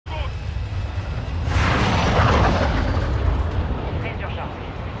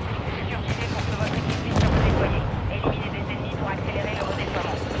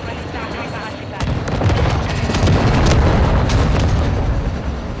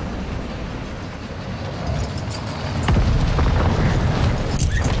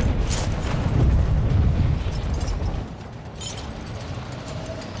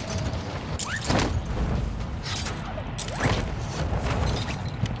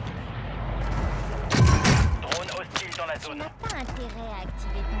Tu zone. n'as pas intérêt à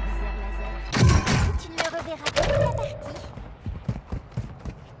activer ton viseur laser. Tu ne le reverras pas de la partie.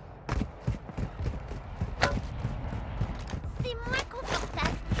 C'est moins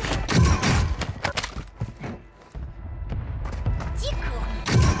confortable que... 10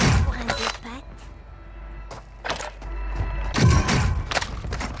 courriers pour un deux pattes.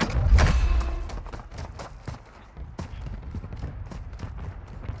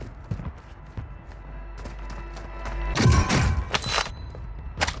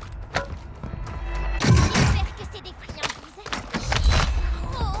 J'espère que c'est des friandises.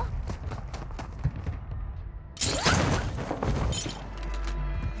 Oh.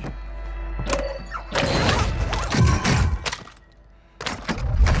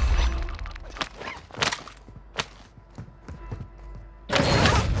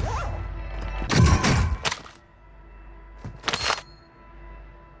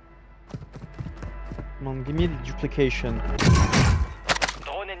 Come on, give me the duplication.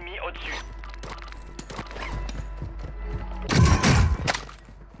 Drone ennemi au-dessus.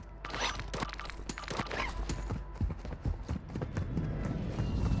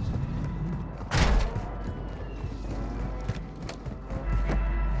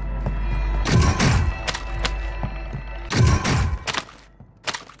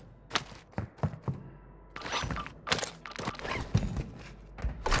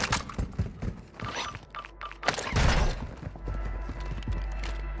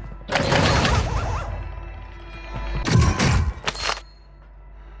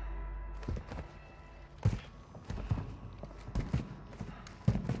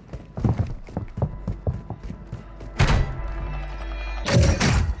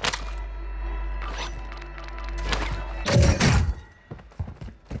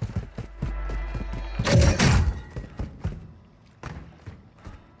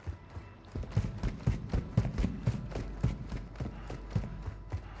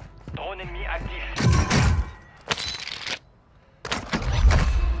 Drone ennemi actif.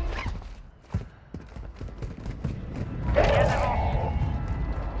 Bien avance.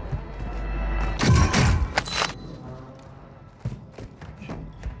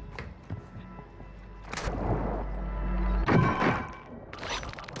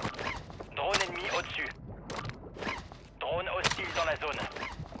 Drone ennemi au-dessus. Drone hostile dans la zone.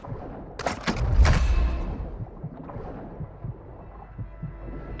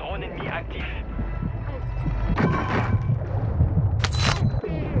 Drone ennemi actif.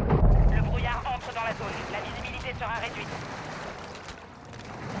 Le brouillard entre dans la zone. La visibilité sera réduite.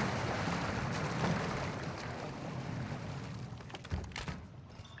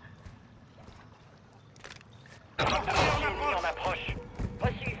 Frappe de mortier ennemi en approche.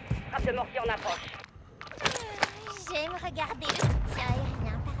 Reçu. Frappe de mortier en approche. J'aime regarder le soutien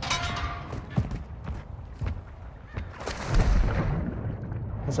aérien par là.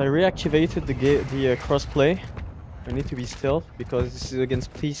 As I reactivated the crossplay, I need to be stealth because this is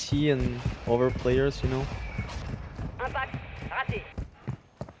against PC and other players, you know. Impact. Raté.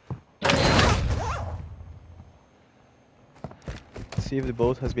 See if the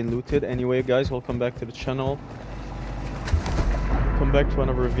boat has been looted. Anyway, guys, welcome back to the channel. Come back to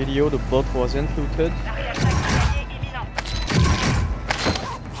another video. The boat wasn't looted. L'arrivée allié imminent.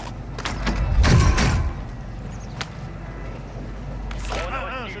 Drone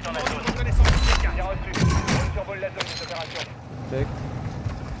hostile dans la zone. Bien reçu. Drone survole la zone des opérations. Check.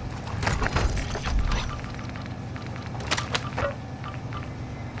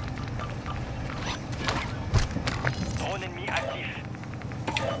 Drone ennemi actif.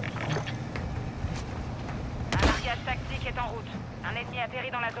 Un mariage tactique est en route. Un ennemi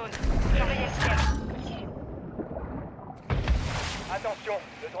atterrit dans la zone. Surveillez le ciel. Attention,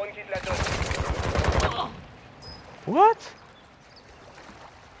 le drone quitte la zone. What?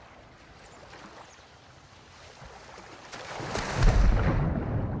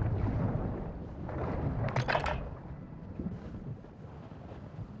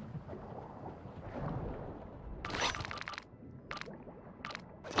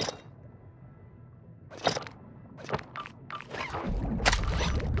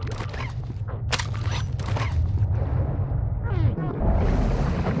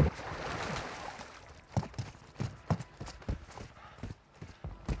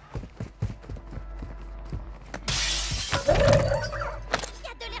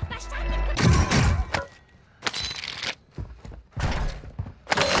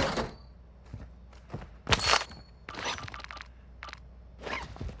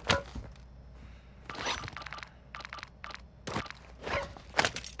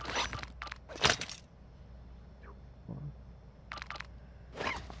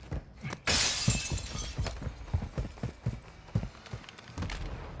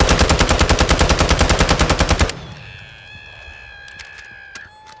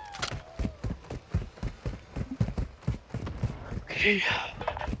 Okay.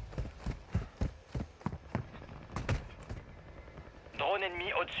 Drone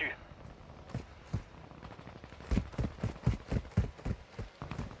ennemi au-dessus.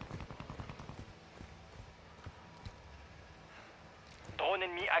 Drone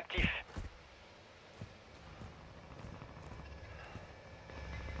ennemi actif.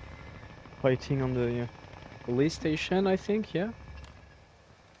 Fighting on the police station, I think, yeah?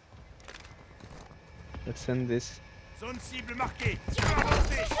 Let's end this. Zone cible marquée.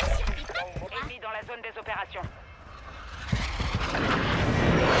 Ennemi dans la zone des opérations.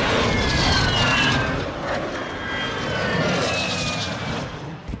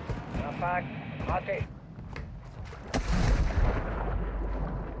 Impact raté.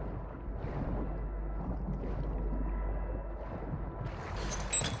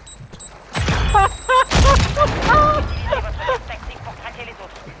 Utilisez votre carte tactique pour traquer les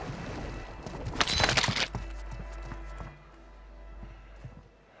autres.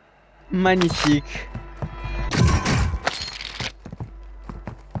 Magnifique.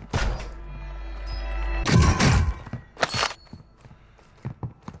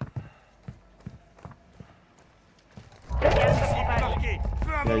 Marquée.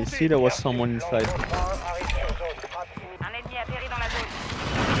 Feu à Yeah, you volonté. see there was someone inside. Un ennemi atterri dans la zone.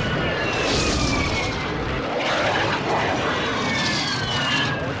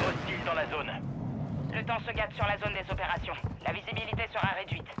 Drone hostile dans la zone. Le temps se gâte sur la zone des opérations. La visibilité sera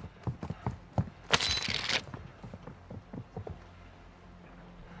réduite.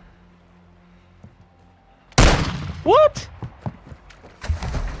 What?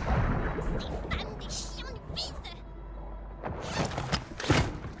 Femme des chiens nous visent.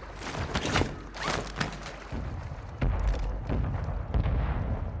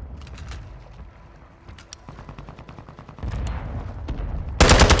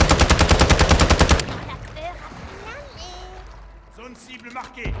 La peur a plané. Zone cible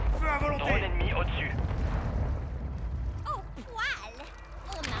marquée. Feu à volonté. Drone ennemi au-dessus. Au poil.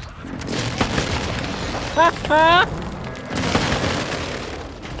 On a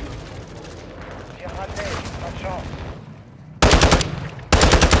Tir raté, pas de chance.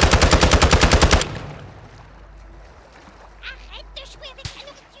 Arrête de jouer avec la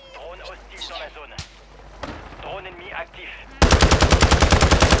nourriture. Drone hostile dans la zone. Drone ennemi actif.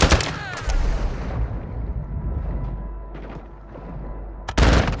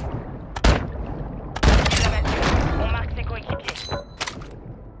 On marque ses coéquipiers.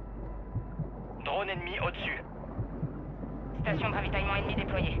 Drone ennemi au-dessus. Station de ravitaillement ennemi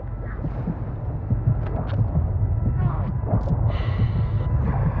déployée.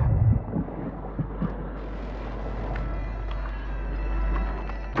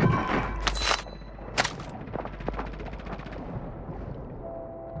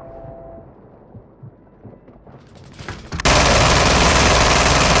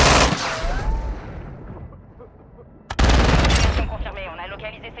 Mission confirmée, on a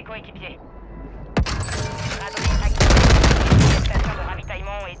localisé ses coéquipiers. Radar actif. Les stations de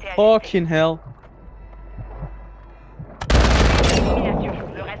ravitaillement ont été ajustées. Fucking hell. Élimination.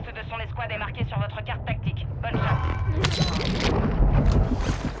 Le reste de son escouade est marqué sur votre carte tactique. Bonne chance.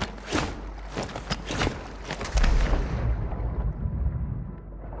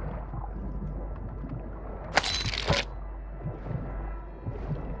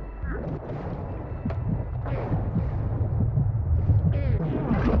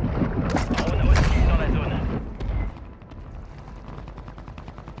 Drone hostile dans la zone.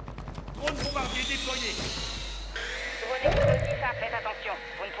 Drone bombardier déployé. Drone explosif, faites attention.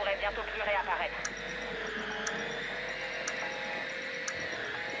 Vous ne pourrez bientôt plus réapparaître.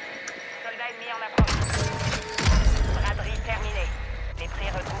 Soldats ennemis en approche. Braderie terminée. Les prix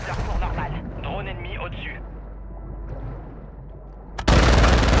retrouvent leur cours normal. Drone ennemi au-dessus.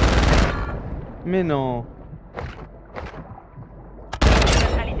 Mais non.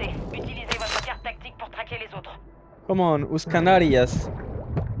 Neutralisé. Utilisez votre carte tactique pour traquer les autres. Come on, us Canarias.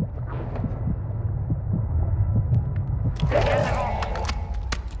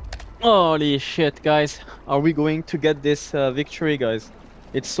 Holy shit, guys. Are we going to get this victory, guys?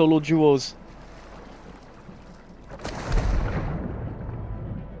 It's solo duos.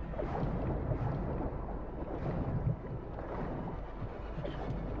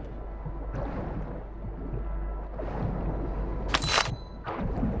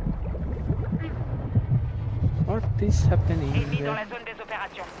 What is happening Ennemis dans here? la zone des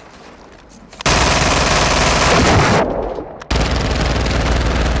opérations.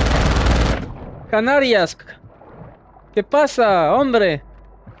 Canarias. ¿Qué pasa, hombre? Les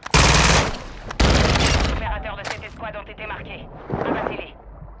opérateurs de cette escouade ont été marqués. Abattez-les.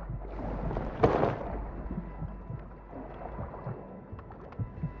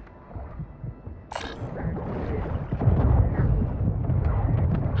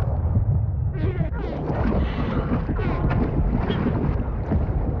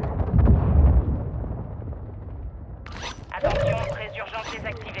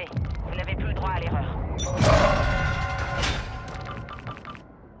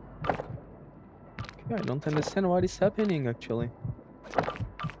 Yeah, I don't understand what is happening actually.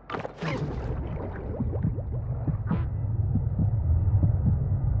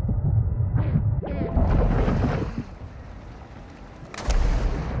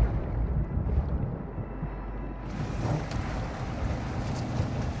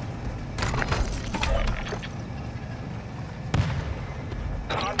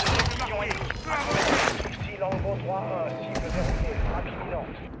 Ici Longbow 3-1, cible verrouillée, frappe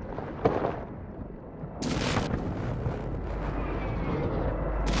imminente.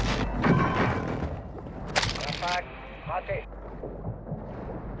 Impact, raté.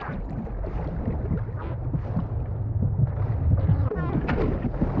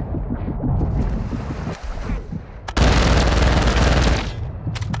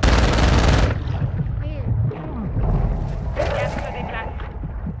 Gaz se déplace.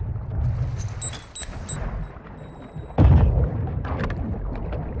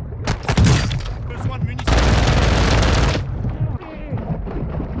 Besoin de munitions.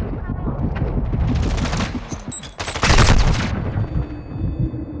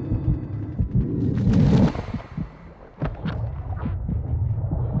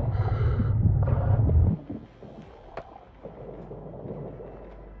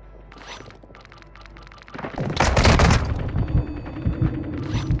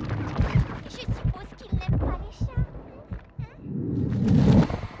 Je suppose qu'il n'aime pas les chats.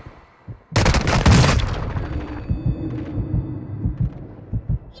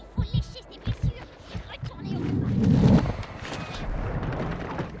 Il faut lécher ses blessures et retourner au combat.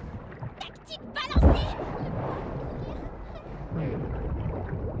 Tactique balancée. Cette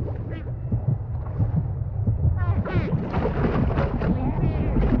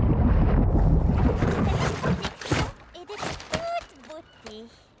protection est de toute beauté.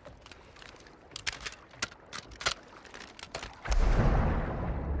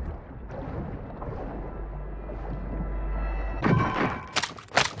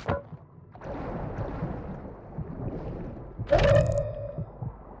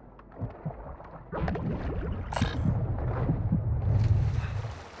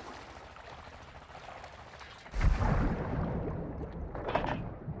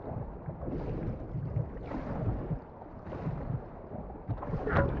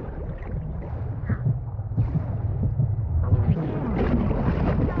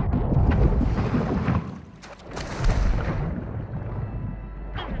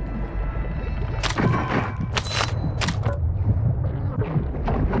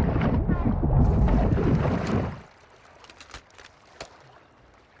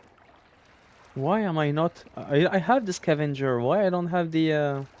 Why am I not? I have the scavenger. Why I don't have the?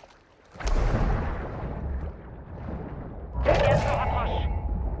 Le gaz se rapproche.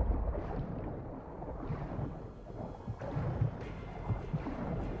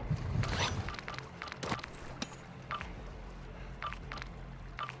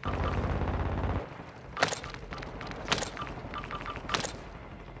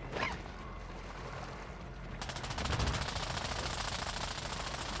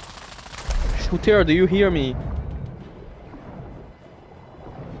 Shooter, do you hear me?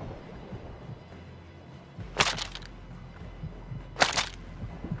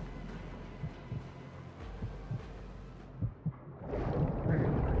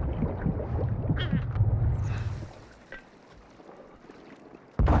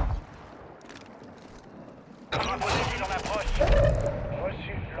 Bravo civil en approche.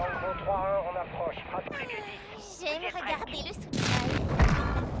 Reçu, Longbow 3-1 en approche, frappe plus que 10. J'aime regarder le sous-sol.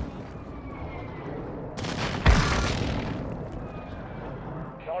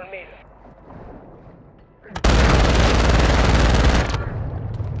 Dans le mille.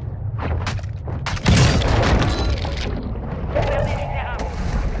 Perdez du terrain.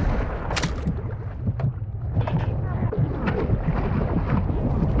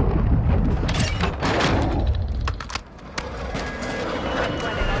 Cette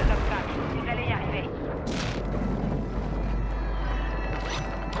squad est dans le top 5. Vous allez y arriver.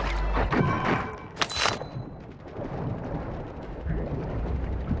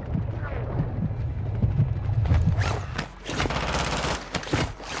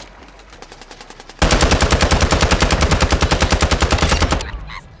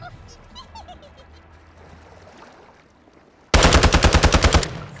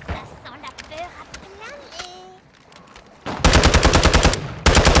 Ça sent la peur à plein nez.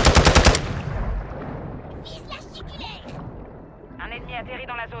 Vise la jugulaire. Un ennemi atterrit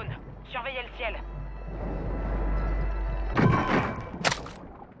dans la zone. Surveillez le ciel.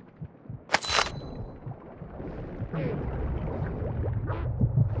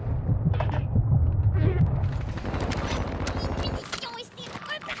 Munitions et c'est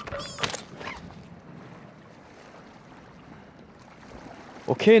reparti.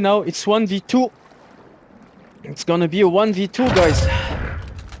 Okay, now it's 1v2. It's gonna be a 1v2, guys.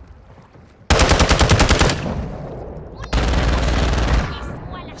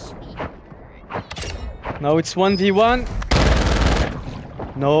 Laisse-moi la cheville. Now it's 1v1.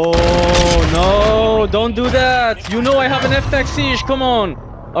 No, no, don't do that. You know I have an F-Tac Siege, come on.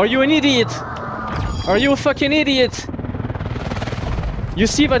 Are you an idiot? Are you a fucking idiot? You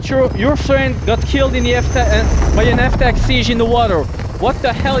see that your friend got killed in the by an F-Tac Siege in the water. What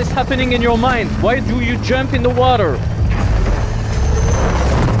the hell is happening in your mind? Why do you jump in the water?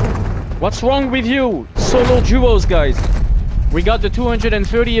 What's wrong with you? Solo duos, guys. We got the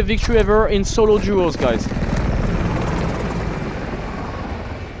 230th victory ever in solo duos, guys.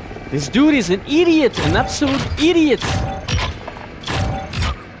 This dude is an idiot, an absolute idiot.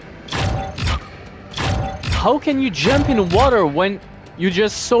 How can you jump in the water when you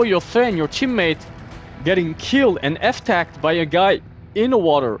just saw your friend, your teammate, getting killed and F-tacked by a guy in the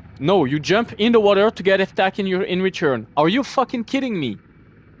water? No, you jump in the water to get F-tacked in return. Are you fucking kidding me?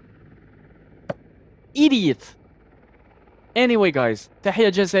 Idiot. Anyway, guys,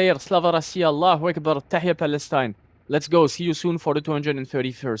 Tahia Jazair, Slava Russia, Allahu Akbar, Tahia Palestine. Let's go. See you soon for the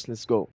 231st. Let's go.